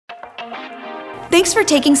Thanks for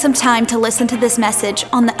taking some time to listen to this message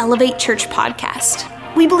on the Elevate Church podcast.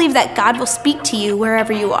 We believe that God will speak to you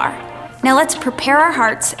wherever you are. Now let's prepare our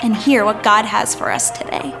hearts and hear what God has for us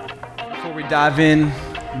today. Before we dive in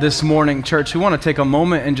this morning, church, we want to take a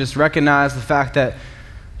moment and just recognize the fact that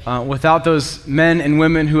without those men and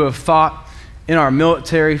women who have fought in our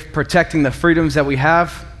military, protecting the freedoms that we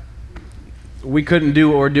have, we couldn't do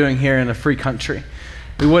what we're doing here in a free country.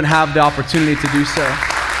 We wouldn't have the opportunity to do so.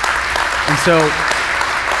 And so,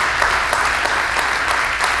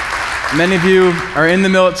 many of you are in the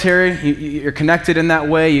military. You're connected in that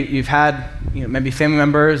way. You've had maybe family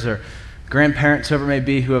members or grandparents, whoever it may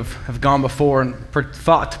be, who have gone before and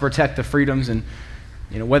fought to protect the freedoms. And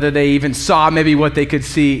whether they even saw maybe what they could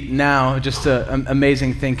see now, just an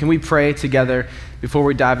amazing thing. Can we pray together before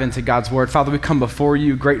we dive into God's word? Father, we come before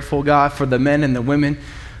you, grateful, God, for the men and the women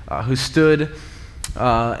who stood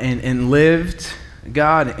and lived,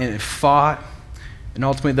 God, and fought, and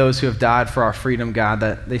ultimately those who have died for our freedom, God,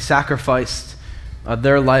 that they sacrificed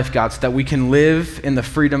their life, God, so that we can live in the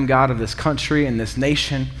freedom, God, of this country and this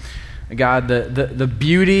nation. God, the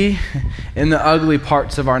beauty and the ugly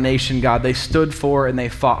parts of our nation, God, they stood for and they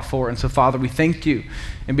fought for. And so, Father, we thank you.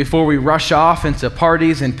 And before we rush off into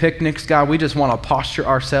parties and picnics, God, we just want to posture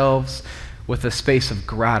ourselves with a space of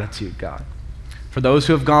gratitude, God, for those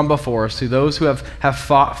who have gone before us, to those who have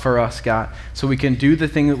fought for us, God, so we can do the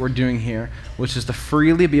thing that we're doing here, which is to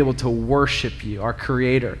freely be able to worship you, our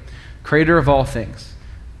creator of all things.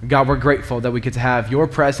 God, we're grateful that we get to have your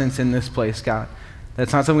presence in this place, God.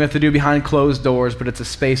 That's not something we have to do behind closed doors, but it's a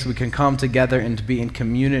space we can come together and to be in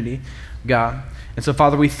community, God. And so,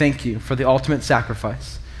 Father, we thank you for the ultimate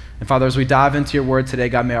sacrifice. And Father, as we dive into your word today,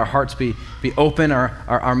 God, may our hearts be open,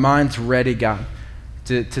 our minds ready, God,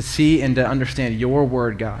 to see and to understand your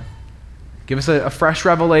word, God. Give us a fresh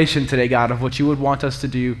revelation today, God, of what you would want us to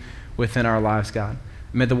do within our lives, God.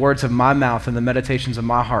 May the words of my mouth and the meditations of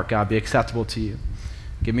my heart, God, be acceptable to you.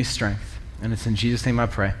 Give me strength. And it's in Jesus' name I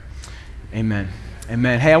pray. Amen.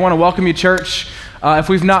 Amen. Hey, I want to welcome you, church. If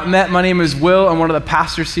we've not met, my name is Will. I'm one of the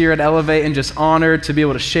pastors here at Elevate, and just honored to be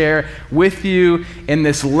able to share with you in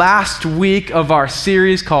this last week of our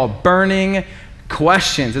series called Burning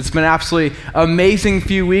Questions. It's been an absolutely amazing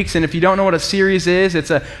few weeks, and if you don't know what a series is,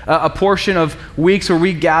 it's a portion of weeks where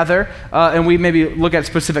we gather and we maybe look at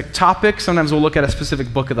specific topics. Sometimes we'll look at a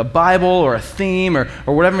specific book of the Bible or a theme or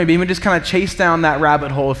whatever it may be, and we just kind of chase down that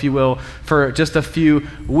rabbit hole, if you will, for just a few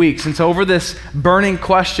weeks. And so over this Burning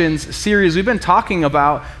Questions series, we've been talking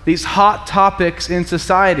about these hot topics in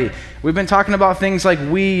society. We've been talking about things like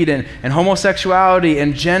weed and homosexuality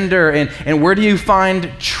and gender and where do you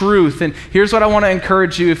find truth. And here's what I want to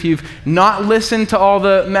encourage you. If you've not listened to all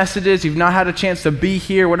the messages, you've not had a chance to be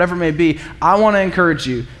here, whatever it may be, I want to encourage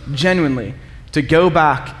you genuinely to go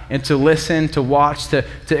back and to listen, to watch, to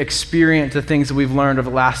experience the things that we've learned over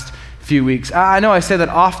the last few weeks. I know I say that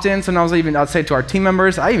often. Sometimes I'd say it to our team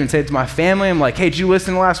members. I even say it to my family. I'm like, hey, did you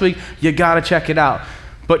listen last week? You got to check it out.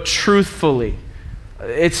 But truthfully,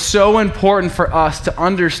 it's so important for us to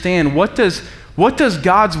understand what does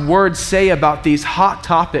God's word say about these hot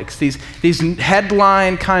topics, these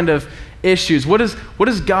headline kind of issues. What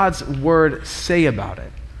does God's word say about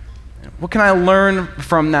it? What can I learn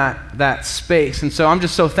from that space? And so I'm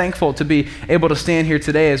just so thankful to be able to stand here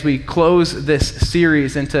today as we close this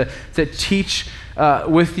series and to teach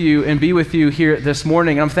with you and be with you here this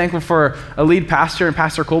morning. I'm thankful for a lead pastor and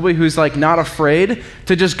Pastor Colby who's like not afraid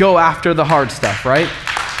to just go after the hard stuff, right?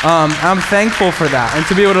 I'm thankful for that and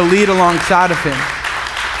to be able to lead alongside of him.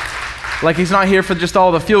 Like he's not here for just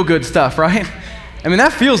all the feel-good stuff, right? I mean,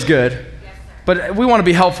 that feels good, but we want to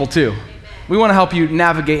be helpful too. We want to help you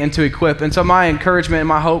navigate and to equip. And so my encouragement and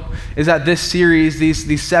my hope is that this series,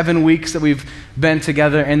 these 7 weeks that we've been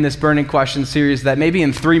together in this Burning Questions series, that maybe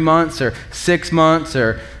in 3 months or 6 months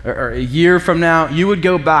or a year from now, you would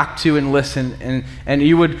go back to and listen and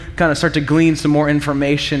you would kind of start to glean some more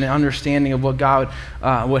information and understanding of what God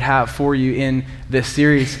would have for you in this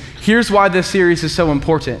series. Here's why this series is so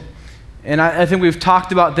important. And I think we've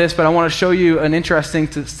talked about this, but I want to show you an interesting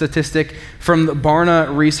statistic from the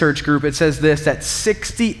Barna Research Group. It says this, that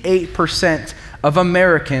 68% of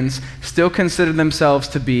Americans still consider themselves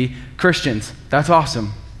to be Christians. That's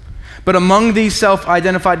awesome. But among these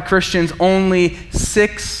self-identified Christians, only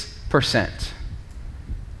 6%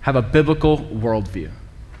 have a biblical worldview.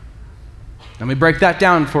 Let me break that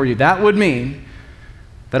down for you. That would mean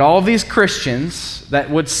that all of these Christians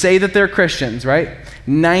that would say that they're Christians, right?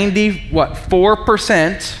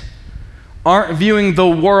 4% aren't viewing the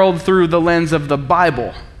world through the lens of the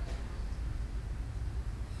Bible.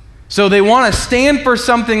 So they want to stand for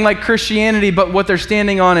something like Christianity, but what they're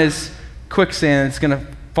standing on is quicksand that's going to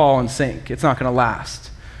fall and sink. It's not going to last.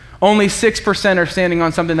 Only 6% are standing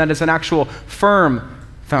on something that is an actual firm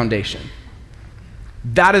foundation.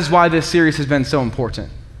 That is why this series has been so important.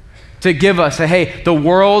 To give us hey, the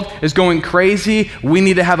world is going crazy. We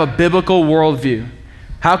need to have a biblical worldview.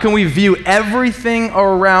 How can we view everything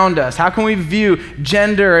around us? How can we view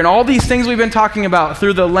gender and all these things we've been talking about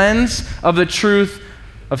through the lens of the truth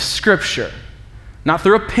of Scripture? Not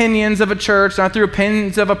through opinions of a church, not through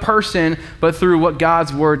opinions of a person, but through what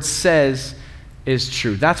God's word says is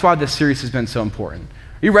true. That's why this series has been so important.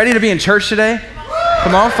 Are you ready to be in church today?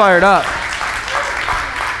 Come on, fired up.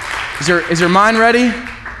 Is your mind ready?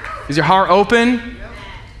 Is your heart open?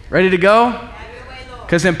 Ready to go?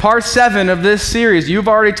 Because in part 7 of this series, you've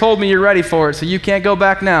already told me you're ready for it, so you can't go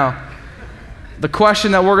back now. The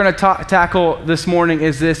question that we're going to tackle this morning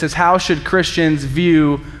is this, is how should Christians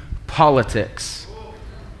view politics?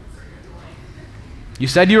 You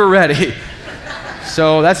said you were ready.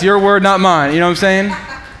 So that's your word, not mine. You know what I'm saying?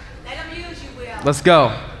 Let's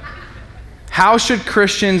go. How should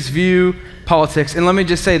Christians view politics? And let me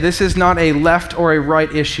just say, this is not a left or a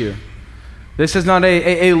right issue. This is not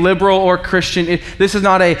a liberal or Christian. This is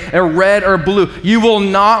not a red or blue. You will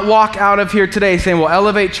not walk out of here today saying, well,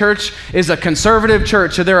 Elevate Church is a conservative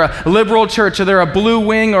church, or they're a liberal church, or they're a blue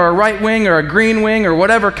wing or a right wing or a green wing or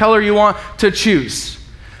whatever color you want to choose.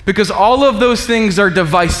 Because all of those things are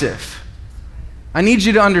divisive. I need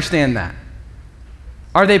you to understand that.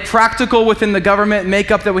 Are they practical within the government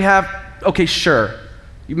makeup that we have? Okay, sure.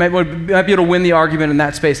 You might be able to win the argument in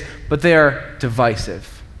that space, but they are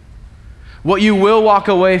divisive. What you will walk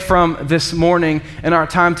away from this morning in our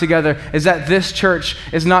time together is that this church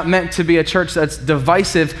is not meant to be a church that's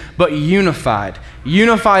divisive, but unified.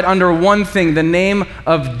 Unified under one thing, the name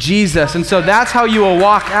of Jesus. And so that's how you will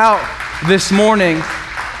walk out this morning.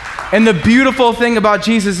 And the beautiful thing about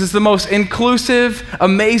Jesus is the most inclusive,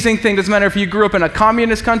 amazing thing. Doesn't matter if you grew up in a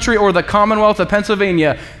communist country or the Commonwealth of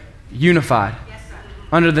Pennsylvania, unified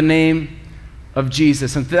under the name of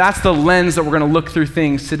Jesus. And that's the lens that we're going to look through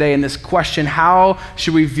things today in this question, how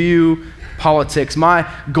should we view politics? My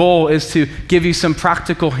goal is to give you some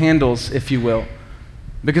practical handles, if you will.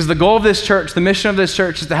 Because the goal of this church, the mission of this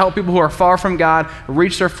church is to help people who are far from God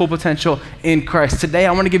reach their full potential in Christ. Today,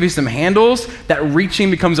 I want to give you some handles that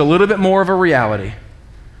reaching becomes a little bit more of a reality.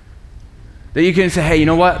 That you can say, hey, you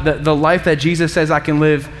know what? The life that Jesus says I can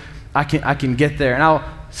live, I can get there. And I'll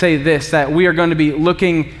say this, that we are going to be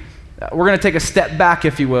looking, we're going to take a step back,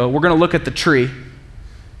 if you will. We're going to look at the tree.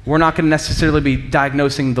 We're not going to necessarily be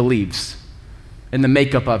diagnosing the leaves and the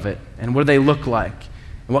makeup of it and what do they look like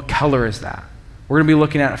and what color is that. We're going to be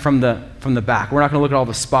looking at it from the back. We're not going to look at all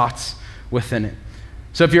the spots within it.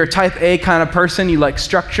 So if you're a type A kind of person, you like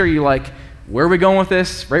structure, you like, where are we going with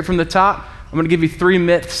this? Right from the top, I'm going to give you 3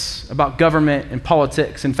 myths about government and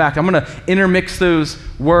politics. In fact, I'm going to intermix those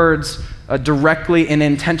words directly and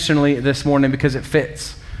intentionally this morning because it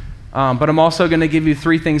fits. But I'm also going to give you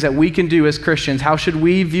 3 things that we can do as Christians. How should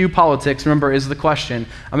we view politics? Remember, is the question.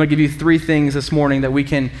 I'm going to give you 3 things this morning that we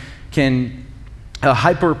can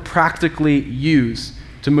hyper practically use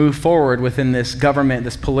to move forward within this government,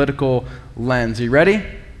 this political lens. Are you ready?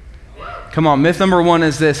 Come on, myth number 1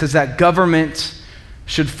 is this, is that government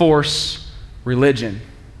should force religion.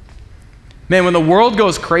 Man, when the world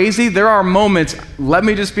goes crazy, there are moments, let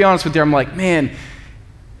me just be honest with you, I'm like, man,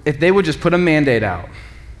 if they would just put a mandate out,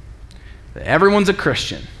 that everyone's a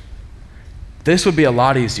Christian, this would be a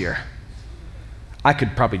lot easier. I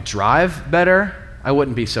could probably drive better. I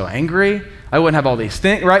wouldn't be so angry. I wouldn't have all these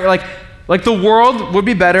things, right? Like the world would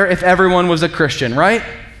be better if everyone was a Christian, right?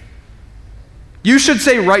 You should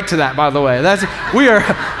say right to that, by the way.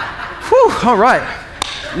 All right.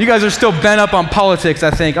 You guys are still bent up on politics,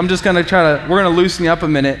 I think. I'm just going to we're going to loosen you up a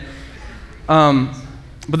minute.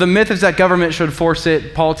 But the myth is that government should force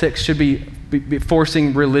it, politics should be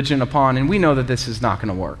forcing religion upon, and we know that this is not going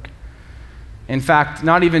to work. In fact,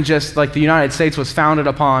 not even just like the United States was founded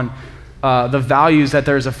upon the values that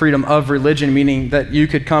there's a freedom of religion, meaning that you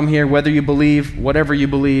could come here whether you believe, whatever you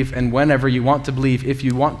believe, and whenever you want to believe, if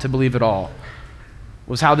you want to believe at all,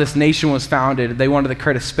 was how this nation was founded. They wanted to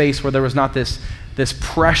create a space where there was not this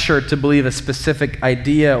pressure to believe a specific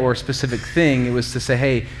idea or a specific thing. It was to say,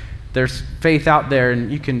 hey, there's faith out there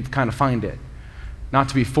and you can kind of find it, not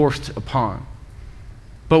to be forced upon.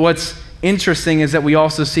 But what's interesting is that we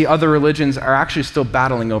also see other religions are actually still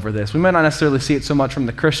battling over this. We might not necessarily see it so much from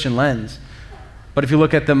the Christian lens, but if you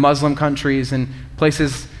look at the Muslim countries and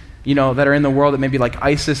places, that are in the world that maybe like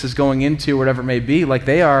ISIS is going into, whatever it may be, like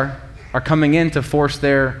they are coming in to force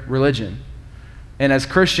their religion. And as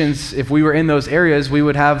Christians, if we were in those areas, we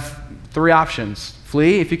would have 3 options.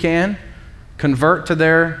 Flee if you can, convert to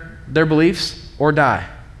their beliefs or die.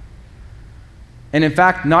 And in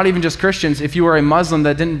fact, not even just Christians, if you are a Muslim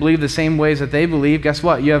that didn't believe the same ways that they believe, guess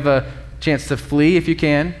what? You have a chance to flee if you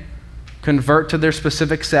can, convert to their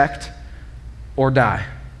specific sect, or die.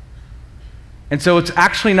 And so it's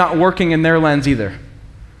actually not working in their lens either.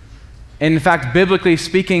 And in fact, biblically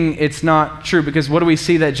speaking, it's not true, because what do we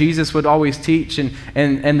see that Jesus would always teach, and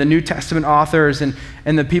the New Testament authors and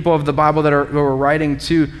the people of the Bible that were writing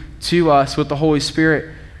to us with the Holy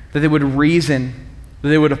Spirit, that they would reason, that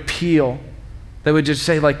they would appeal, they would just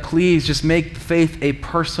say, like, please just make faith a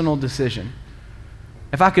personal decision.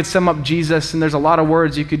 If I could sum up Jesus, and there's a lot of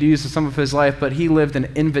words you could use to sum up his life, but he lived an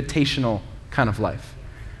invitational kind of life.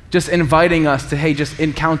 Just inviting us to, hey, just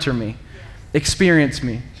encounter me, experience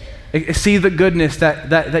me, see the goodness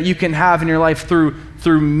that you can have in your life through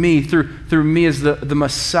me as the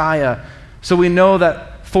Messiah. So we know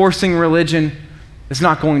that forcing religion is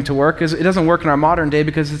not going to work. It doesn't work in our modern day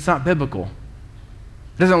because it's not biblical.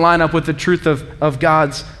 It doesn't line up with the truth of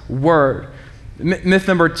God's word. Myth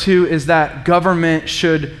number 2 is that government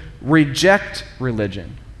should reject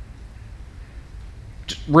religion.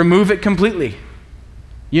 Just remove it completely.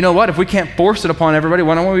 You know what? If we can't force it upon everybody,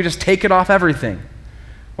 why don't we just take it off everything?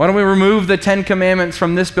 Why don't we remove the 10 Commandments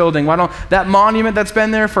from this building? Why don't that monument that's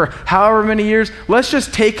been there for however many years, let's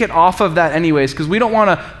just take it off of that anyways, because we don't want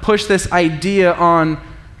to push this idea on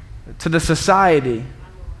to the society.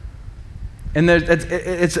 And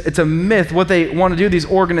it's a myth. What they want to do, these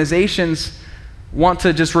organizations want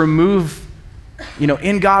to just remove,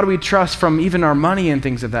 in God we trust from even our money and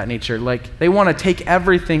things of that nature. Like, they want to take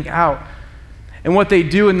everything out. And what they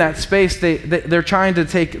do in that space, they're trying to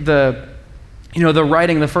take the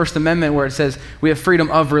writing, the First Amendment, where it says we have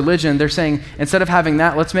freedom of religion. They're saying, instead of having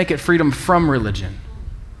that, let's make it freedom from religion.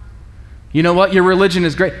 You know what? Your religion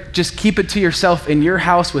is great. Just keep it to yourself in your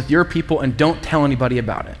house with your people and don't tell anybody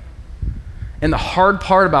about it. And the hard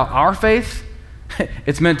part about our faith,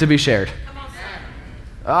 it's meant to be shared.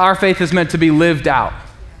 Our faith is meant to be lived out.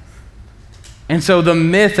 And so the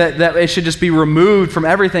myth that it should just be removed from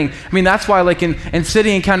everything, I mean, that's why, like, in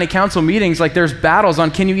city and county council meetings, like, there's battles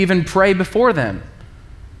on, can you even pray before them?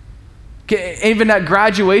 Even at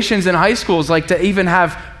graduations in high schools, like, to even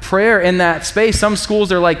have prayer in that space. Some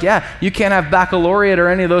schools are like, yeah, you can't have baccalaureate or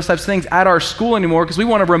any of those types of things at our school anymore because we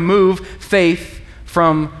want to remove faith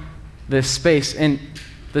from this space. And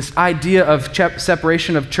this idea of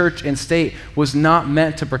separation of church and state was not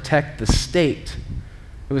meant to protect the state.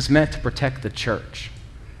 It was meant to protect the church,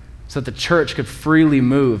 so that the church could freely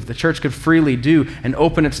move, the church could freely do and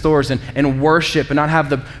open its doors and worship, and not have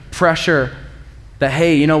the pressure that,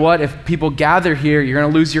 hey, you know what, if people gather here, you're going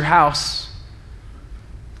to lose your house.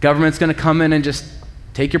 Government's going to come in and just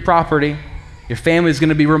take your property. Your family's going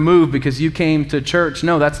to be removed because you came to church.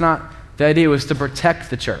 No, that's not. The idea was to protect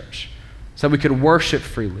the church so we could worship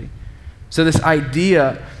freely. So this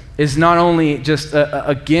idea is not only just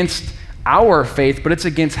against our faith, but it's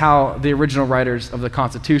against how the original writers of the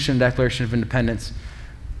Constitution, Declaration of Independence,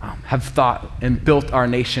 have thought and built our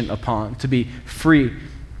nation upon, to be free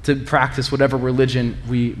to practice whatever religion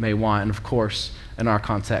we may want, and of course, in our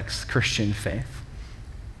context, Christian faith.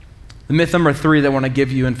 The myth number 3 that I want to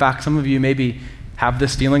give you, in fact, some of you maybe have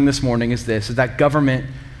this feeling this morning, is that government,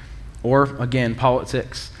 or again,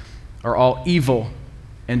 politics, are all evil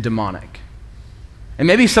and demonic. And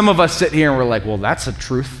maybe some of us sit here and we're like, well, that's the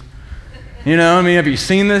truth. Have you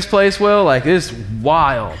seen this place, Will? Like, it's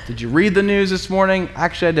wild. Did you read the news this morning?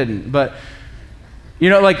 Actually, I didn't. But,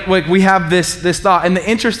 like we have this thought. And the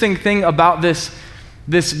interesting thing about this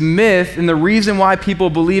myth, and the reason why people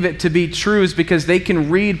believe it to be true, is because they can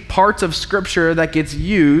read parts of Scripture that gets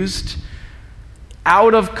used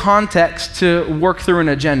out of context to work through an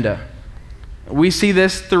agenda. We see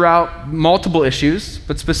this throughout multiple issues,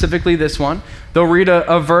 but specifically this one. They'll read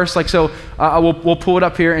a verse like so. We'll pull it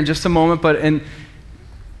up here in just a moment. But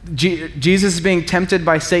Jesus is being tempted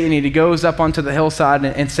by Satan, and he goes up onto the hillside,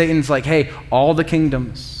 and Satan's like, "Hey, all the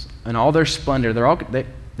kingdoms and all their splendor,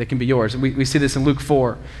 they can be yours." We see this in Luke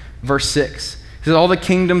 4, verse 6. He says, "All the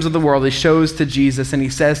kingdoms of the world," he shows to Jesus, and he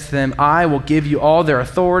says to them, "I will give you all their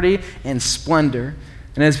authority and splendor,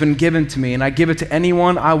 and it has been given to me, and I give it to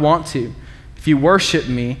anyone I want to. If you worship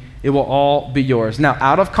me, it will all be yours." Now,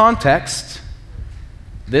 out of context,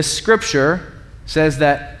 this scripture says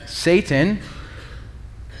that Satan,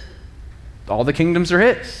 all the kingdoms are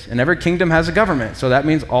his, and every kingdom has a government. So that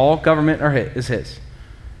means all government is his.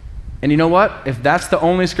 And you know what? If that's the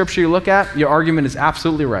only scripture you look at, your argument is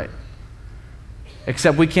absolutely right.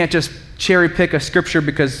 Except we can't just cherry pick a scripture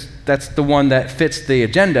because that's the one that fits the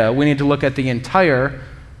agenda. We need to look at the entire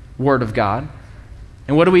Word of God.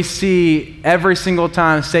 And what do we see every single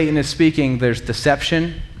time Satan is speaking? There's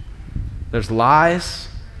deception, there's lies.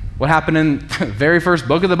 What happened in the very first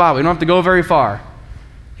book of the Bible? We don't have to go very far.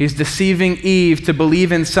 He's deceiving Eve to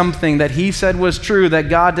believe in something that he said was true that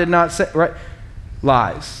God did not say, right?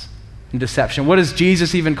 Lies and deception. What does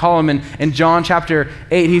Jesus even call him in John chapter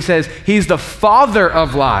 8? He says he's the father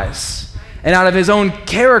of lies, and out of his own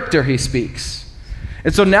character he speaks.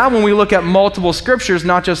 And so now when we look at multiple scriptures,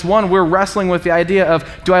 not just one, we're wrestling with the idea of,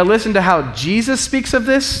 do I listen to how Jesus speaks of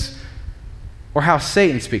this or how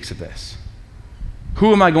Satan speaks of this?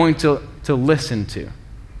 Who am I going to listen to?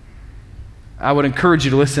 I would encourage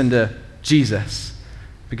you to listen to Jesus,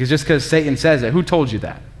 because just because Satan says it, who told you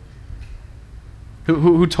that?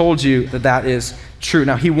 Who told you that that is true?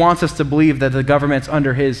 Now, he wants us to believe that the government's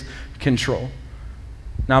under his control.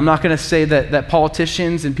 Now, I'm not going to say that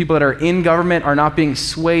politicians and people that are in government are not being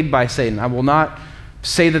swayed by Satan. I will not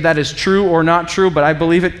say that that is true or not true, but I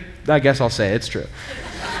believe it. I guess I'll say it's true.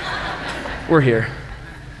 We're here.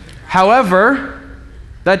 However,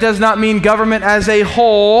 that does not mean government as a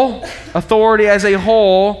whole, authority as a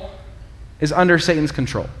whole, is under Satan's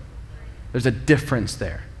control. There's a difference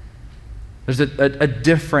there. There's a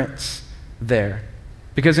difference there.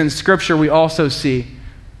 Because in Scripture, we also see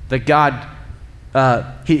that God,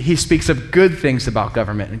 he speaks of good things about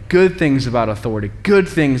government, and good things about authority, good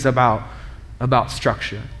things about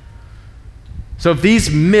structure. So if these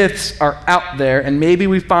myths are out there, and maybe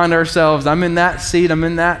we find ourselves, I'm in that seat,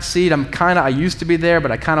 I used to be there,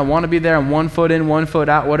 but I kind of want to be there, I'm 1 foot in, 1 foot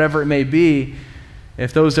out, whatever it may be.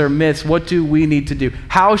 If those are myths, what do we need to do?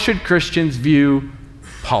 How should Christians view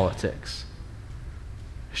politics?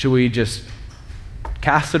 Should we just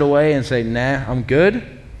cast it away and say, nah, I'm good?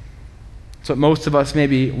 That's what most of us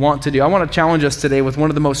maybe want to do. I want to challenge us today with one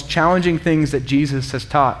of the most challenging things that Jesus has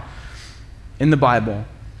taught in the Bible.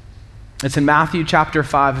 It's in Matthew chapter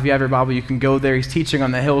 5. If you have your Bible, you can go there. He's teaching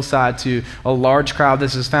on the hillside to a large crowd.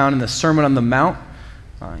 This is found in the Sermon on the Mount.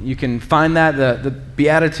 You can find that, the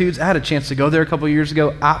Beatitudes. I had a chance to go there a couple years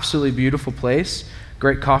ago. Absolutely beautiful place.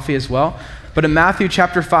 Great coffee as well. But in Matthew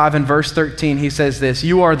chapter 5 and verse 13, he says this,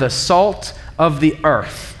 "You are the salt of the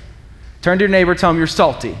earth." Turn to your neighbor, tell him you're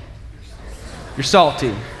salty. You're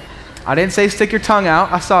salty. I didn't say stick your tongue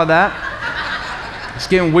out. I saw that. It's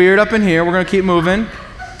getting weird up in here. We're going to keep moving.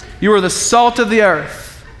 You are the salt of the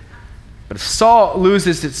earth. But if salt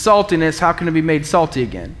loses its saltiness, how can it be made salty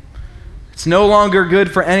again? It's no longer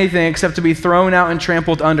good for anything except to be thrown out and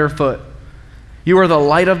trampled underfoot. You are the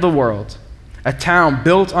light of the world. A town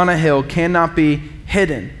built on a hill cannot be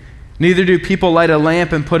hidden. Neither do people light a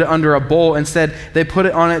lamp and put it under a bowl. Instead, they put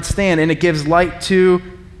it on its stand, and it gives light to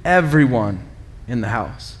everyone in the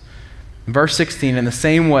house. In verse 16, in the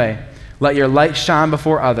same way, let your light shine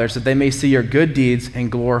before others, that they may see your good deeds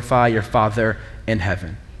and glorify your Father in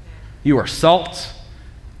heaven. You are salt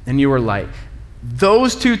and you are light.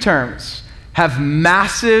 Those two terms have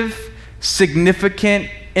massive, significant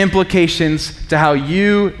implications to how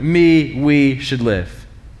you, me, we should live.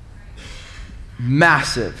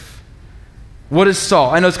 Massive. What is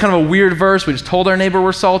salt? I know it's kind of a weird verse. We just told our neighbor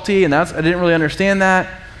we're salty, and I didn't really understand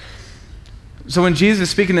that. So when Jesus is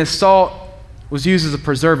speaking, this salt was used as a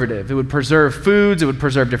preservative. It would preserve foods. It would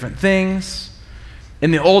preserve different things.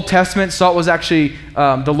 In the Old Testament, salt was actually,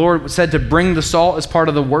 the Lord said to bring the salt as part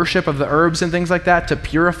of the worship of the herbs and things like that to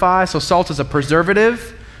purify. So salt is a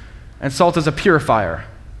preservative, and salt is a purifier.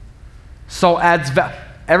 Salt adds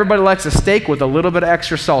everybody likes a steak with a little bit of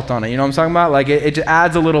extra salt on it. You know what I'm talking about? Like it just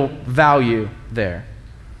adds a little value there.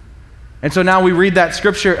 And so now we read that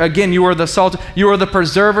scripture again. You are the salt. You are the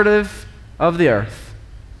preservative of the earth.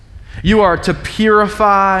 You are to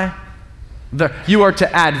purify you are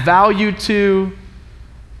to add value to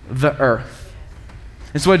the earth.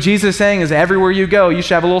 And so what Jesus is saying is everywhere you go, you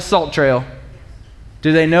should have a little salt trail.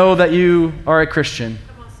 Do they know that you are a Christian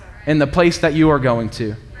in the place that you are going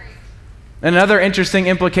to? And another interesting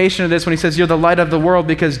implication of this when he says you're the light of the world,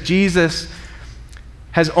 because Jesus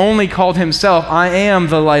has only called himself, I am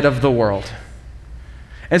the light of the world.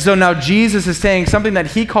 And so now Jesus is saying something that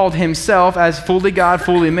he called himself as fully God,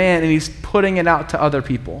 fully man, and he's putting it out to other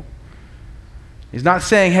people. He's not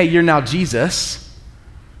saying, hey, you're now Jesus.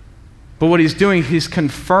 But what he's doing, he's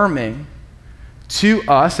confirming to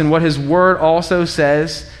us, and what his word also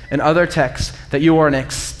says in other texts, that you are an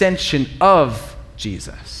extension of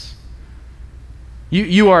Jesus.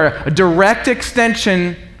 You are a direct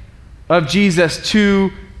extension of Jesus to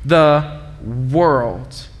the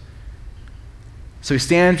world. So he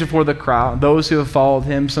stands before the crowd, those who have followed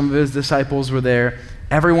him, some of his disciples were there.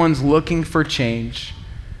 Everyone's looking for change.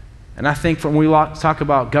 And I think when we talk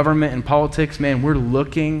about government and politics, man, we're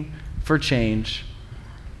looking for change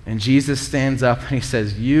And Jesus stands up and he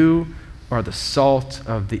says, you are the salt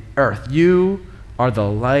of the earth. You are the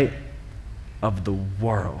light of the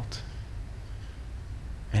world.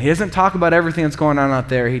 And he doesn't talk about everything that's going on out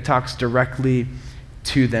there. He talks directly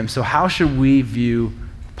to them. So how should we view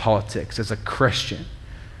politics as a Christian?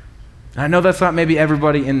 And I know that's not maybe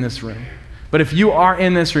everybody in this room, but if you are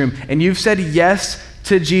in this room and you've said yes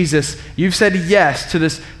to Jesus, you've said yes to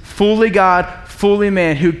this fully God, fully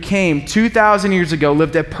man who came 2,000 years ago,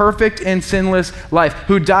 lived a perfect and sinless life,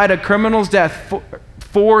 who died a criminal's death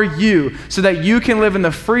for you so that you can live in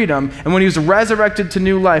the freedom. And when he was resurrected to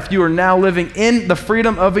new life, you are now living in the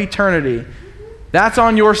freedom of eternity. That's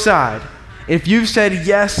on your side. If you've said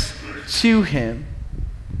yes to him,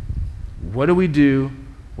 what do we do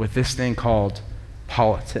with this thing called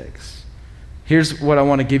politics? Here's what I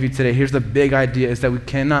want to give you today. Here's the big idea, is that we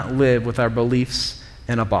cannot live with our beliefs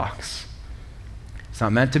in a box. It's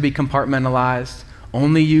not meant to be compartmentalized,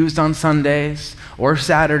 only used on Sundays or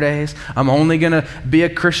Saturdays. I'm only going to be a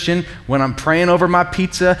Christian when I'm praying over my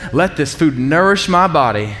pizza. Let this food nourish my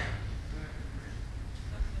body.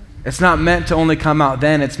 It's not meant to only come out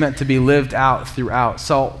then. It's meant to be lived out throughout,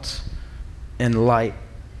 salt and light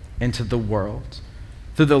into the world,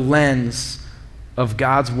 through the lens of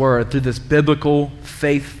God's word, through this biblical,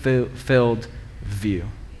 faith-filled view.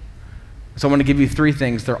 So I want to give you three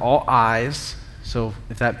things. They're all eyes. So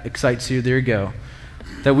if that excites you, there you go.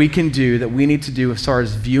 That we can do, that we need to do as far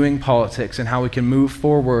as viewing politics and how we can move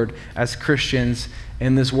forward as Christians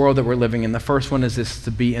in this world that we're living in. The first one is this: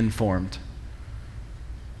 to be informed.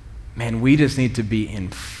 Man, we just need to be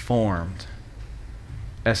informed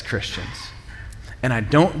as Christians. And I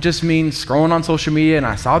don't just mean scrolling on social media and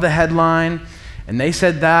I saw the headline and they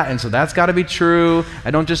said that, and so that's got to be true.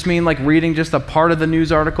 I don't just mean like reading just a part of the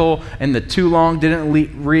news article and the too long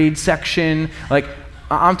didn't read section. Like,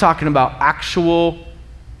 I'm talking about actually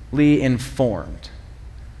informed.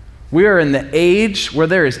 We are in the age where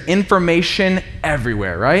there is information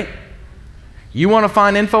everywhere, right? You want to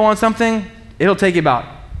find info on something, it'll take you about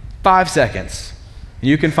 5 seconds, and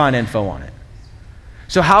you can find info on it.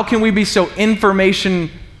 So how can we be so information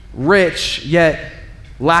rich yet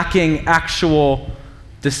lacking actual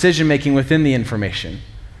decision making within the information?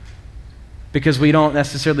 Because we don't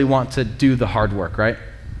necessarily want to do the hard work, right?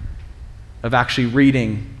 Of actually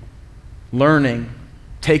reading, learning,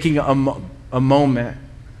 taking a moment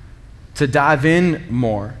to dive in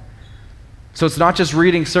more. So it's not just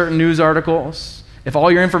reading certain news articles. If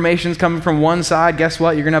all your information is coming from one side, guess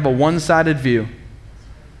what? You're going to have a one-sided view.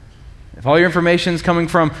 If all your information is coming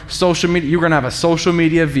from social media, you're going to have a social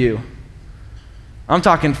media view. I'm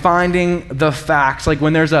talking finding the facts. Like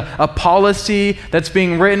when there's a policy that's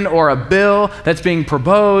being written or a bill that's being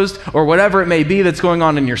proposed or whatever it may be that's going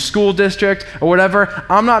on in your school district or whatever,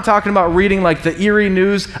 I'm not talking about reading like the eerie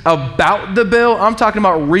news about the bill. I'm talking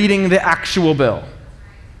about reading the actual bill.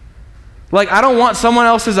 Like, I don't want someone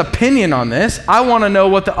else's opinion on this. I want to know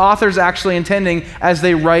what the author's actually intending as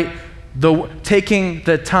they write, taking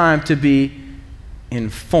the time to be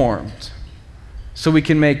informed so we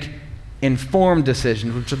can make informed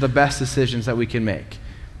decisions, which are the best decisions that we can make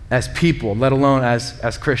as people, let alone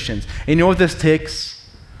as Christians. And you know what this takes?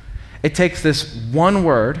 It takes this one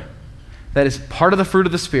word that is part of the fruit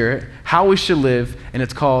of the Spirit, how we should live, and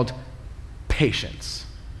it's called patience.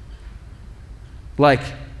 Like,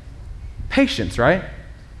 patience, right?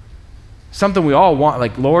 Something we all want,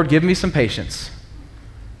 like, Lord, give me some patience.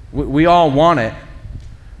 We all want it,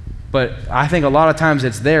 but I think a lot of times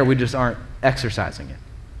it's there, we just aren't exercising it.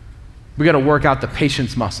 We got to work out the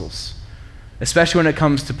patience muscles, especially when it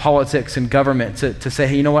comes to politics and government, to say,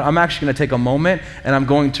 hey, you know what, I'm actually going to take a moment and I'm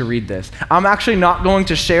going to read this. I'm actually not going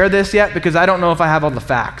to share this yet because I don't know if I have all the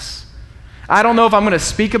facts. I don't know if I'm going to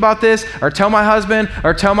speak about this or tell my husband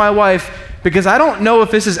or tell my wife because I don't know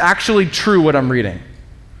if this is actually true what I'm reading.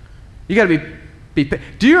 You got to be.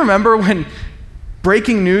 Do you remember when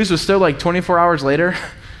breaking news was still like 24 hours later?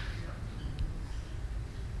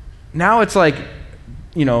 Now it's like,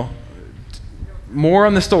 more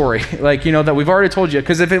on the story, like, that we've already told you.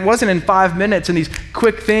 Because if it wasn't in 5 minutes and these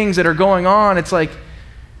quick things that are going on, it's like,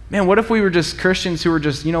 man, what if we were just Christians who were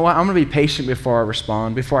just, you know what, I'm going to be patient before I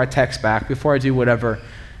respond, before I text back, before I do whatever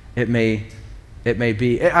it may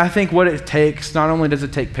be. I think what it takes, not only does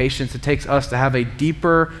it take patience, it takes us to have a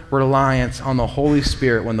deeper reliance on the Holy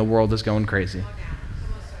Spirit when the world is going crazy.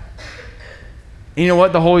 And you know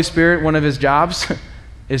what? The Holy Spirit, one of his jobs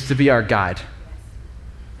is to be our guide.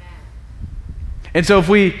 And so if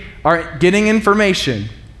we are getting information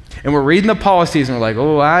and we're reading the policies and we're like,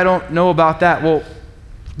 oh, I don't know about that. Well,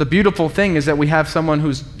 the beautiful thing is that we have someone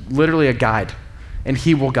who's literally a guide and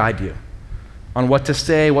he will guide you. on what to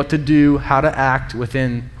say, what to do, how to act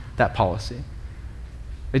within that policy.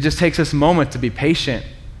 It just takes us a moment to be patient,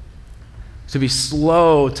 to be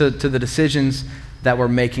slow to the decisions that we're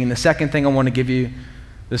making. The second thing I want to give you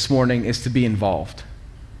this morning is to be involved.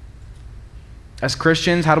 As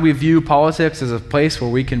Christians, how do we view politics? As a place where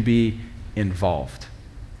we can be involved.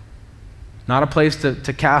 Not a place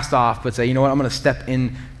to cast off, but say, you know what, I'm going to step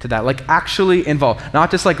into that. Like actually involved. Not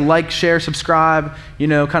just like, share, subscribe,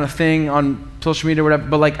 kind of thing on social media or whatever,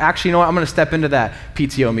 but like actually, you know what, I'm going to step into that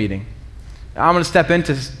PTO meeting. I'm going to step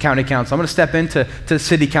into county council. I'm going to step into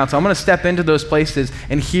city council. I'm going to step into those places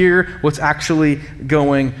and hear what's actually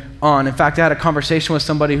going on. In fact, I had a conversation with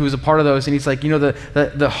somebody who was a part of those, and he's like,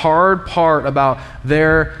 the hard part about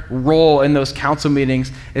their role in those council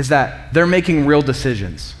meetings is that they're making real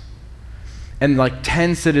decisions. And like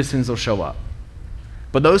 10 citizens will show up.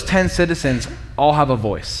 But those 10 citizens all have a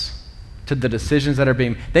voice to the decisions that are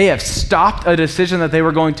being made. They have stopped a decision that they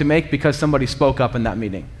were going to make because somebody spoke up in that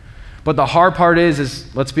meeting. But the hard part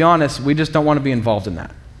is let's be honest, we just don't want to be involved in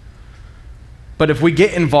that. But if we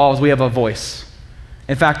get involved, we have a voice.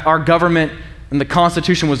 In fact, our government and the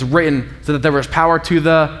Constitution was written so that there was power to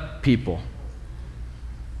the people.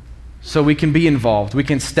 So we can be involved, we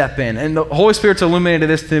can step in. And the Holy Spirit's illuminated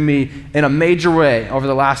this to me in a major way over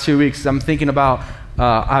the last few weeks. I'm thinking about,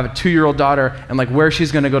 I have a 2-year-old daughter and like where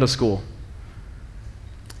she's going to go to school.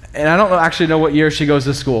 And I don't actually know what year she goes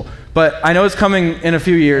to school, but I know it's coming in a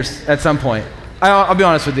few years at some point. I'll be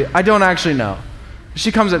honest with you, I don't actually know.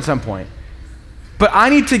 She comes at some point. But I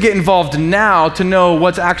need to get involved now to know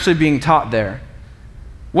what's actually being taught there.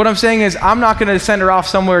 What I'm saying is I'm not going to send her off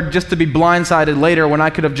somewhere just to be blindsided later when I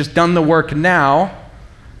could have just done the work now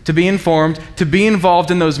to be informed, to be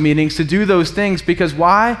involved in those meetings, to do those things, because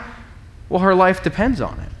why? Well, her life depends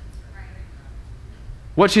on it.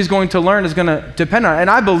 What she's going to learn is going to depend on it. And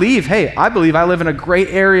I believe I live in a great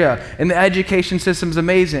area and the education system's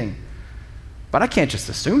amazing. But I can't just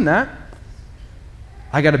assume that.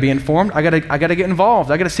 I got to be informed. I got to get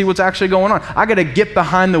involved. I got to see what's actually going on. I got to get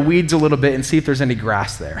behind the weeds a little bit and see if there's any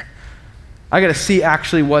grass there. I got to see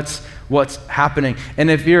actually what's happening.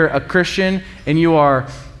 And if you're a Christian and you are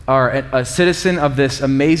a citizen of this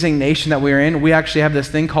amazing nation that we're in, we actually have this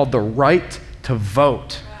thing called the right to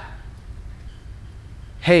vote.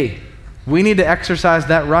 Hey, we need to exercise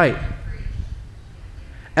that right.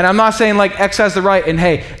 And I'm not saying like exercise the right and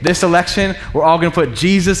hey, this election, we're all going to put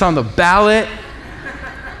Jesus on the ballot.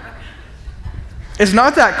 It's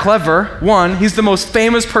not that clever. One, he's the most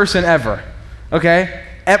famous person ever, okay?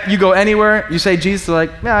 You go anywhere, you say Jesus, they're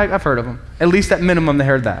like, yeah, I've heard of him. At least at minimum, they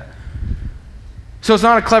heard that. So it's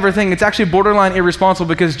not a clever thing. It's actually borderline irresponsible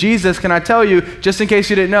because Jesus, can I tell you, just in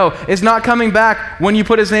case you didn't know, is not coming back when you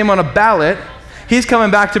put his name on a ballot. He's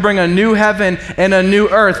coming back to bring a new heaven and a new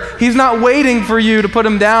earth. He's not waiting for you to put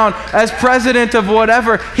him down as president of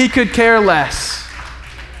whatever. He could care less.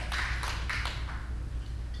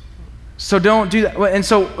 So don't do that. And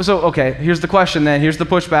so okay, here's the question then. Here's the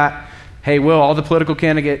pushback. Hey, Will, all the political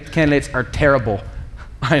candidates are terrible.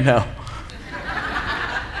 I know.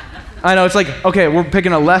 I know, it's like, okay, we're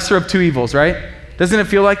picking a lesser of two evils, right? Doesn't it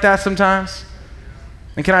feel like that sometimes?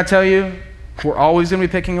 And can I tell you, we're always going to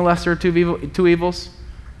be picking a lesser of two evils.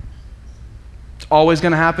 It's always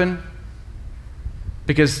going to happen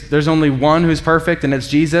because there's only one who's perfect, and it's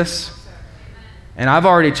Jesus. And I've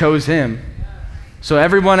already chose him. So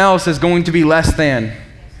everyone else is going to be less than.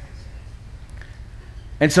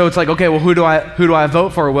 And so it's like, okay, well, who do I vote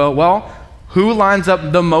for? Well, who lines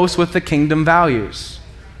up the most with the kingdom values?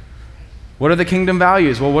 What are the kingdom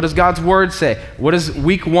values? Well, what does God's word say? What is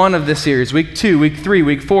week 1 of this series, week 2, week 3,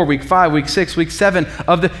 week 4, week 5, week 6, week 7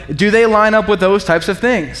 do they line up with those types of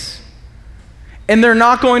things? And they're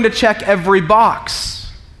not going to check every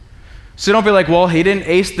box. So don't be like, well, he didn't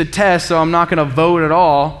ace the test, so I'm not going to vote at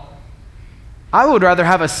all. I would rather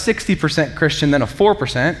have a 60% Christian than a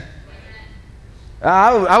 4%.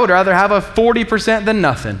 I would rather have a 40% than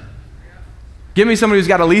nothing. Give me somebody who's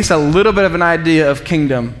got at least a little bit of an idea of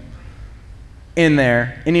kingdom in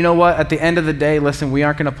there. And you know what? At the end of the day, listen, we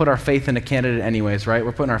aren't going to put our faith in a candidate anyways, right?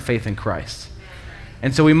 We're putting our faith in Christ.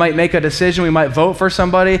 And so we might make a decision, we might vote for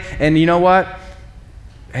somebody, and you know what?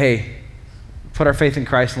 Hey, put our faith in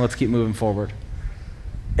Christ and let's keep moving forward.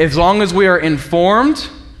 As long as we are informed,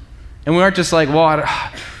 and we aren't just like, well,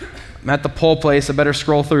 I'm at the poll place, I better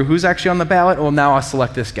scroll through who's actually on the ballot. Well, now I'll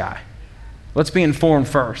select this guy. Let's be informed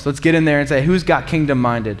first. Let's get in there and say, who's got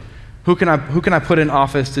kingdom-minded? Who can I put in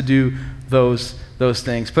office to do those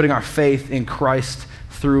things? Putting our faith in Christ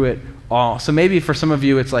through it all. So maybe for some of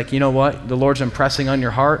you, it's like, you know what? The Lord's impressing on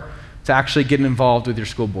your heart to actually get involved with your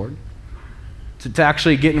school board, to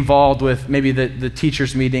actually get involved with maybe the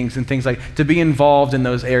teachers' meetings and things like, to be involved in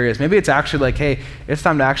those areas. Maybe it's actually like, hey, it's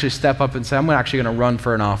time to actually step up and say, I'm actually going to run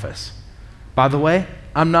for an office. By the way,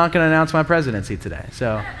 I'm not going to announce my presidency today,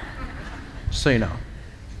 so just so you know.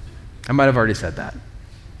 I might have already said that,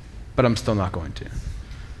 but I'm still not going to.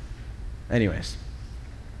 Anyways.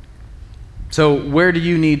 So where do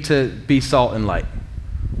you need to be salt and light?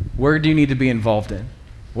 Where do you need to be involved in?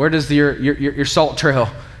 Where does your salt trail,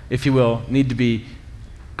 if you will, need to be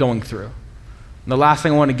going through? And the last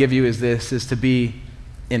thing I want to give you is this, is to be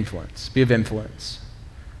influence, be of influence.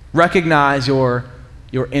 Recognize your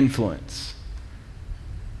influence.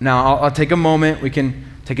 Now, I'll take a moment. We can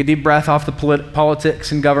take a deep breath off the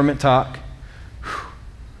politics and government talk.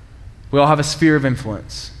 We all have a sphere of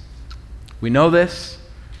influence. We know this.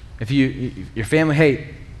 If your family,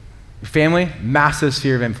 massive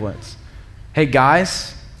sphere of influence. Hey,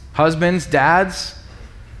 guys, husbands, dads,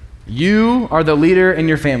 you are the leader in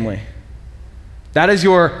your family. That is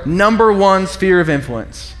your number one sphere of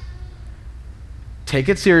influence. Take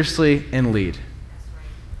it seriously and lead.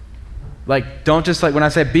 Like, don't just like, when I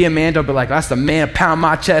say be a man, don't be like, that's the man, pound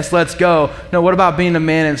my chest, let's go. No, what about being a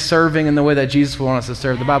man and serving in the way that Jesus would want us to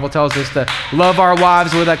serve? The Bible tells us to love our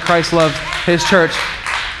wives the way that Christ loves his church.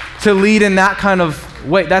 To lead in that kind of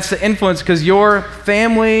way. That's the influence, because your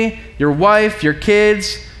family, your wife, your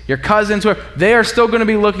kids, your cousins, they are still going to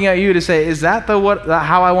be looking at you to say, is that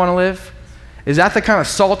how I want to live? Is that the kind of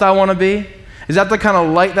salt I want to be? Is that the kind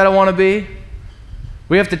of light that I want to be?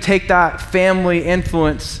 We have to take that family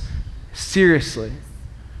influence seriously.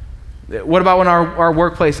 What about in our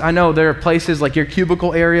workplace? I know there are places like your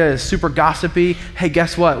cubicle area is super gossipy. Hey,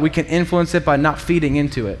 guess what? We can influence it by not feeding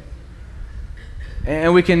into it.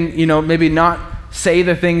 And we can, maybe not say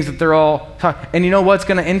the things that they're all talking. And you know what's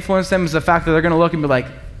going to influence them is the fact that they're going to look and be like,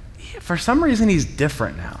 for some reason he's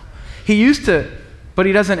different now. He used to, but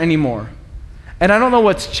he doesn't anymore. And I don't know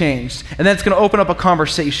what's changed. And then it's going to open up a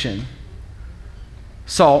conversation.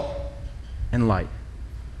 Salt and light.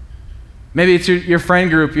 Maybe it's your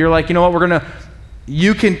friend group. You're like, you know what,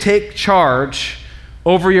 you can take charge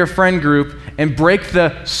over your friend group and break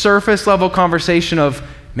the surface level conversation of,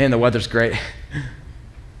 man, the weather's great.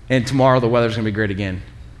 And tomorrow the weather's going to be great again.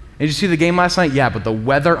 Did you see the game last night? Yeah, but the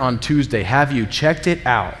weather on Tuesday, have you checked it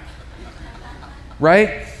out?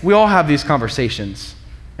 Right? We all have these conversations.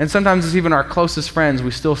 And sometimes it's even our closest friends,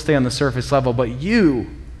 we still stay on the surface level, but you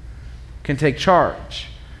can take charge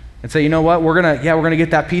and say, you know what, we're going to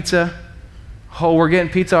get that pizza. Oh, we're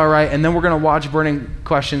getting pizza, all right. And then we're going to watch Burning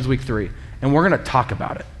Questions week 3. And we're going to talk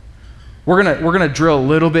about it. We're going to drill a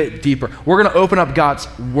little bit deeper. We're going to open up God's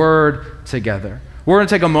word together. We're going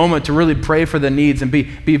to take a moment to really pray for the needs and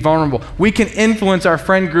be vulnerable. We can influence our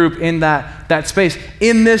friend group in that space.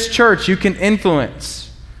 In this church, you can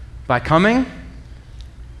influence by coming,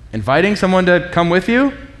 inviting someone to come with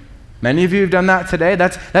you. Many of you have done that today.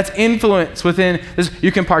 That's influence within this.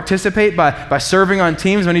 You can participate by serving on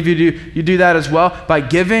teams. Many of you do that as well. By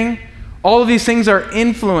giving. All of these things are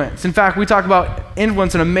influence. In fact, we talk about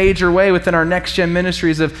influence in a major way within our next gen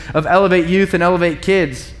ministries of Elevate Youth and Elevate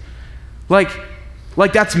Kids. Like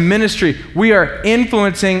that's ministry. We are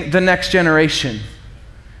influencing the next generation.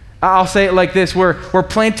 I'll say it like this. We're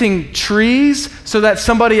planting trees so that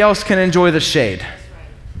somebody else can enjoy the shade.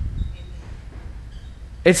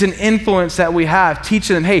 It's an influence that we have,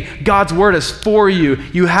 teaching them, hey, God's word is for you.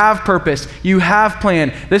 You have purpose. You have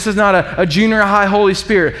plan. This is not a junior high Holy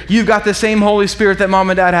Spirit. You've got the same Holy Spirit that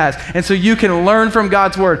mom and dad has. And so you can learn from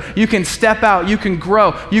God's word. You can step out. You can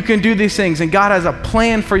grow. You can do these things. And God has a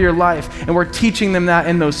plan for your life. And we're teaching them that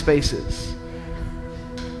in those spaces.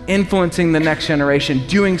 Influencing the next generation,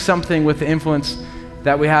 doing something with the influence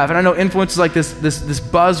that we have. And I know influence is like this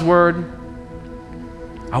buzzword.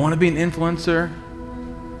 I want to be an influencer.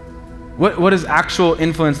 What is actual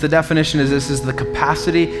influence? The definition is this is the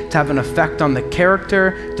capacity to have an effect on the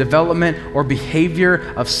character, development, or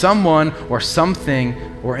behavior of someone or something,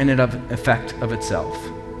 or in and of effect of itself.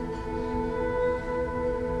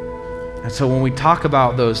 And so when we talk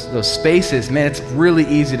about those spaces, man, it's really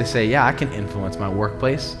easy to say, yeah, I can influence my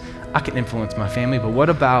workplace. I can influence my family, but what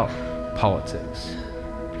about politics?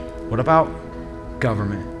 What about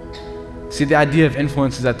government? See, the idea of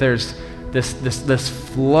influence is that there's this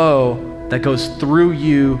flow that goes through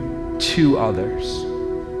you to others.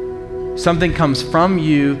 Something comes from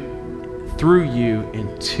you, through you, and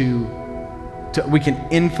we can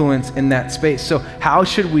influence in that space. So how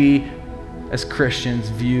should we, as Christians,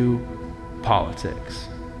 view politics?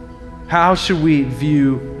 How should we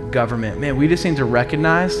view government? Man, we just need to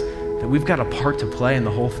recognize that we've got a part to play in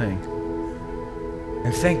the whole thing.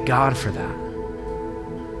 And thank God for that.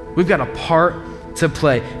 We've got a part to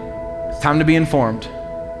play. It's time to be informed.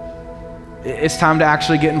 It's time to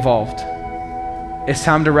actually get involved. It's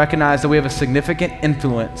time to recognize that we have a significant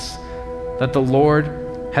influence that the Lord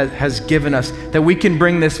has given us, that we can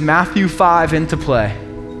bring this Matthew 5 into play,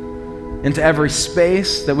 into every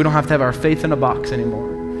space, that we don't have to have our faith in a box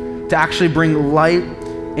anymore, to actually bring light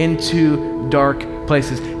into dark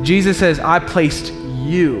places. Jesus says, I placed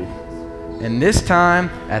you in this time,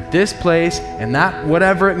 at this place, and that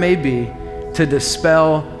whatever it may be, to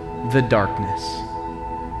dispel the darkness.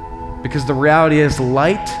 Because the reality is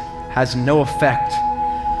light has no effect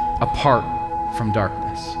apart from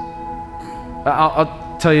darkness.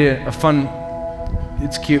 I'll tell you a fun,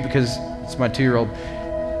 it's cute because it's my 2-year-old.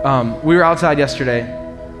 We were outside yesterday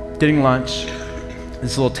getting lunch,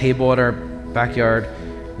 this little table at our backyard,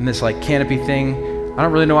 and this like canopy thing. I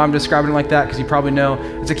don't really know why I'm describing it like that because you probably know.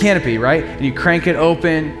 It's a canopy, right? And you crank it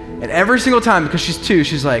open, and every single time, because she's 2,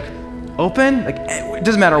 she's like, open? Like, it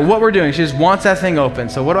doesn't matter what we're doing, she just wants that thing open.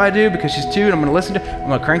 So what do I do? Because she's 2 and I'm gonna listen to her, I'm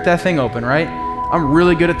gonna crank that thing open, right? I'm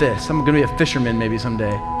really good at this. I'm gonna be a fisherman maybe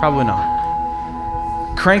someday. Probably not.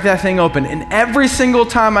 Crank that thing open, and every single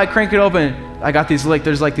time I crank it open, I got these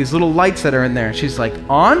there's like these little lights that are in there. And she's like,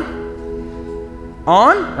 on?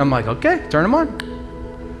 I'm like, okay, turn them on.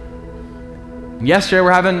 Yesterday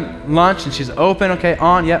we're having lunch and she's open, okay,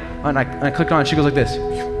 on, yep. And I click on it, she goes like this,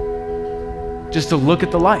 just to look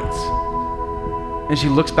at the lights. And she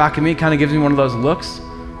looks back at me, kind of gives me one of those looks,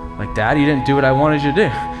 like, Dad, you didn't do what I wanted you to do.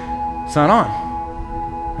 It's not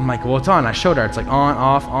on. I'm like, well, it's on. I showed her. It's like on,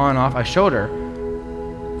 off, I showed her.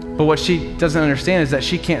 But what she doesn't understand is that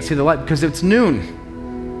she can't see the light because it's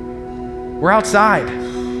noon. We're outside.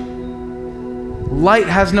 Light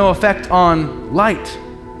has no effect on light.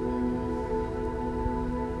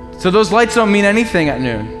 So those lights don't mean anything at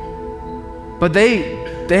noon. But they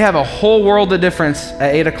have a whole world of difference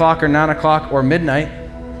at 8 o'clock or 9 o'clock or midnight.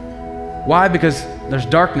 Why? Because there's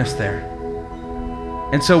darkness there.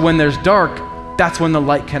 And so when there's dark, that's when the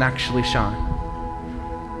light can actually shine.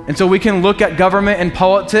 And so we can look at government and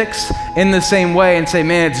politics in the same way and say,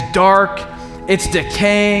 man, it's dark, it's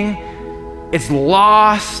decaying, it's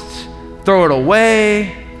lost, throw it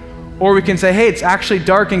away. Or we can say, hey, it's actually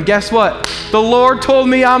dark, and guess what? The Lord told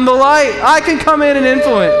me I'm the light. I can come in and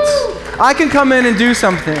influence. I can come in and do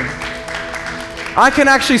something. I can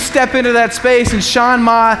actually step into that space and shine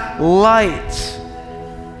my light.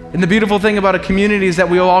 And the beautiful thing about a community is that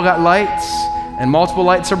we all got lights, and multiple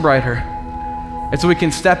lights are brighter. And so we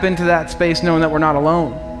can step into that space knowing that we're not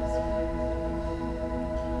alone.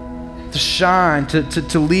 To shine,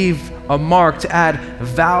 to leave a mark, to add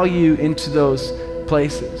value into those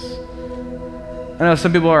places. I know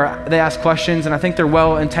some people they ask questions, and I think they're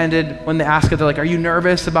well-intended when they ask it. They're like, are you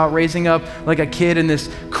nervous about raising up like a kid in this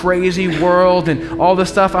crazy world and all this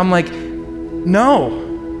stuff? I'm like, no,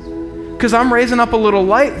 because I'm raising up a little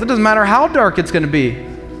light. It doesn't matter how dark it's going to be.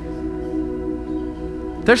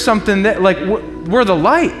 There's something that, like, we're the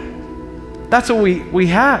light. That's what we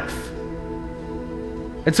have.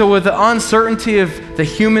 And so with the uncertainty of the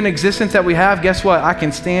human existence that we have, guess what? I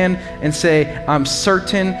can stand and say, I'm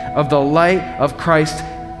certain of the light of Christ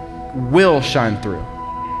will shine through.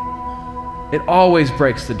 It always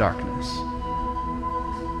breaks the darkness.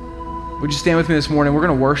 Would you stand with me this morning? We're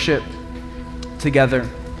going to worship together.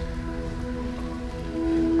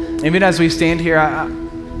 Even as we stand here,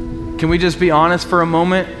 can we just be honest for a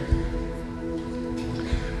moment?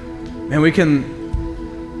 And we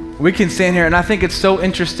can stand here, and I think it's so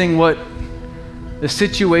interesting what the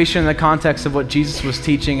situation, the context of what Jesus was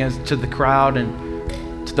teaching as to the crowd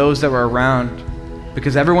and to those that were around,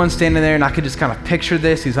 because everyone's standing there, and I could just kind of picture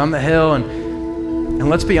this. He's on the hill, and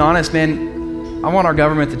let's be honest, man, I want our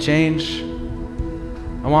government to change.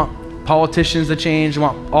 I want politicians to change. I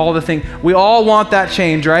want all the things. We all want that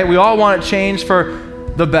change, right? We all want it changed for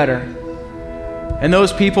the better. And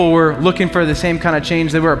those people were looking for the same kind of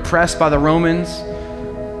change. They were oppressed by the Romans.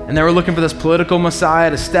 And they were looking for this political Messiah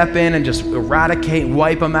to step in and just eradicate and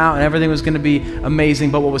wipe them out, and everything was going to be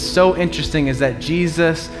amazing. But what was so interesting is that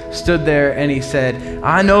Jesus stood there and he said,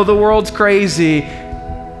 I know the world's crazy,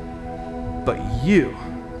 but you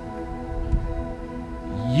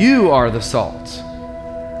are the salt.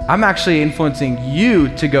 I'm actually influencing you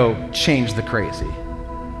to go change the crazy.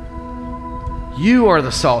 You are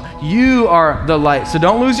the salt. You are the light. So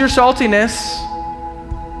don't lose your saltiness.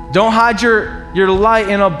 Don't hide your light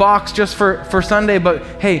in a box just for Sunday, but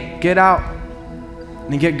hey, get out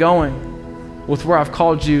and get going with where I've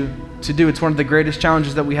called you to do. It's one of the greatest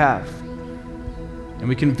challenges that we have. And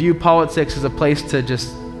we can view politics as a place to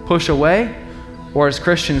just push away, or as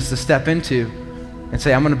Christians to step into and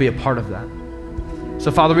say, I'm going to be a part of that.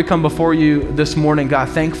 So Father, we come before you this morning, God,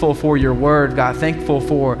 thankful for your word, God, thankful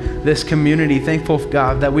for this community, thankful,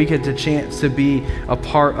 God, that we get the chance to be a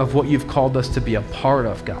part of what you've called us to be a part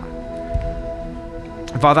of, God.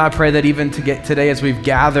 Father, I pray that even today as we've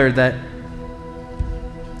gathered, that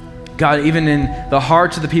God, even in the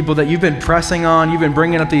hearts of the people that you've been pressing on, you've been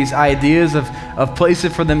bringing up these ideas of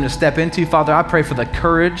places for them to step into. Father, I pray for the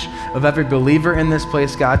courage of every believer in this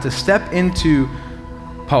place, God, to step into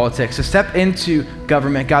politics, to step into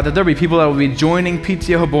government, God, that there'll be people that will be joining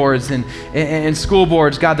PTO boards and school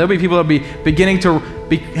boards, God, there'll be people that will be beginning to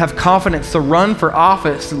have confidence to run for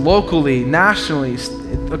office locally, nationally,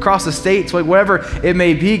 across the states, whatever it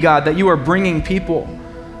may be, God, that you are bringing people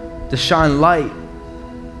to shine light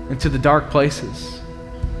into the dark places.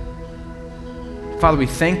 Father, we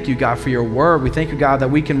thank you, God, for your word. We thank you, God, that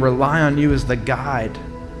we can rely on you as the guide.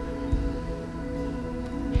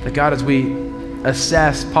 That, God, as we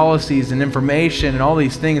assess policies and information and all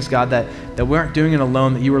these things, God, that we aren't doing it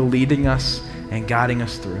alone, that you are leading us and guiding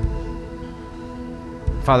us through.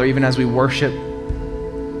 Father, even as we worship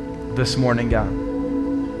this morning, God,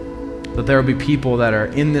 that there will be people that are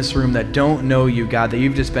in this room that don't know you, God, that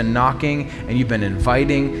you've just been knocking and you've been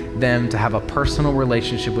inviting them to have a personal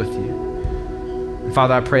relationship with you. And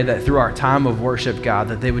Father, I pray that through our time of worship, God,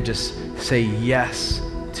 that they would just say yes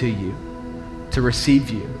to you, to receive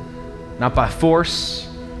you, not by force,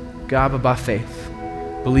 God, but by faith,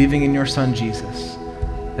 believing in your Son, Jesus,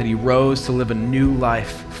 that he rose to live a new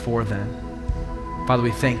life for them. Father,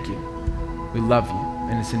 we thank you. We love you.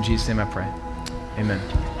 And it's in Jesus' name I pray. Amen.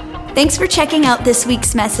 Thanks for checking out this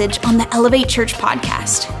week's message on the Elevate Church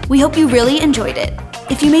podcast. We hope you really enjoyed it.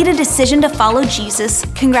 If you made a decision to follow Jesus,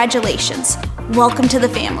 congratulations. Welcome to the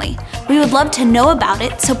family. We would love to know about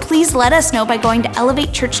it, so please let us know by going to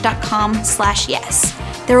elevatechurch.com/yes.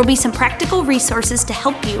 There will be some practical resources to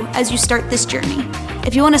help you as you start this journey.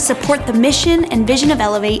 If you want to support the mission and vision of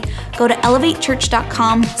Elevate, go to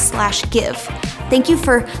elevatechurch.com/give. Thank you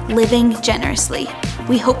for living generously.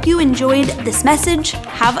 We hope you enjoyed this message.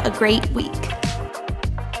 Have a great week.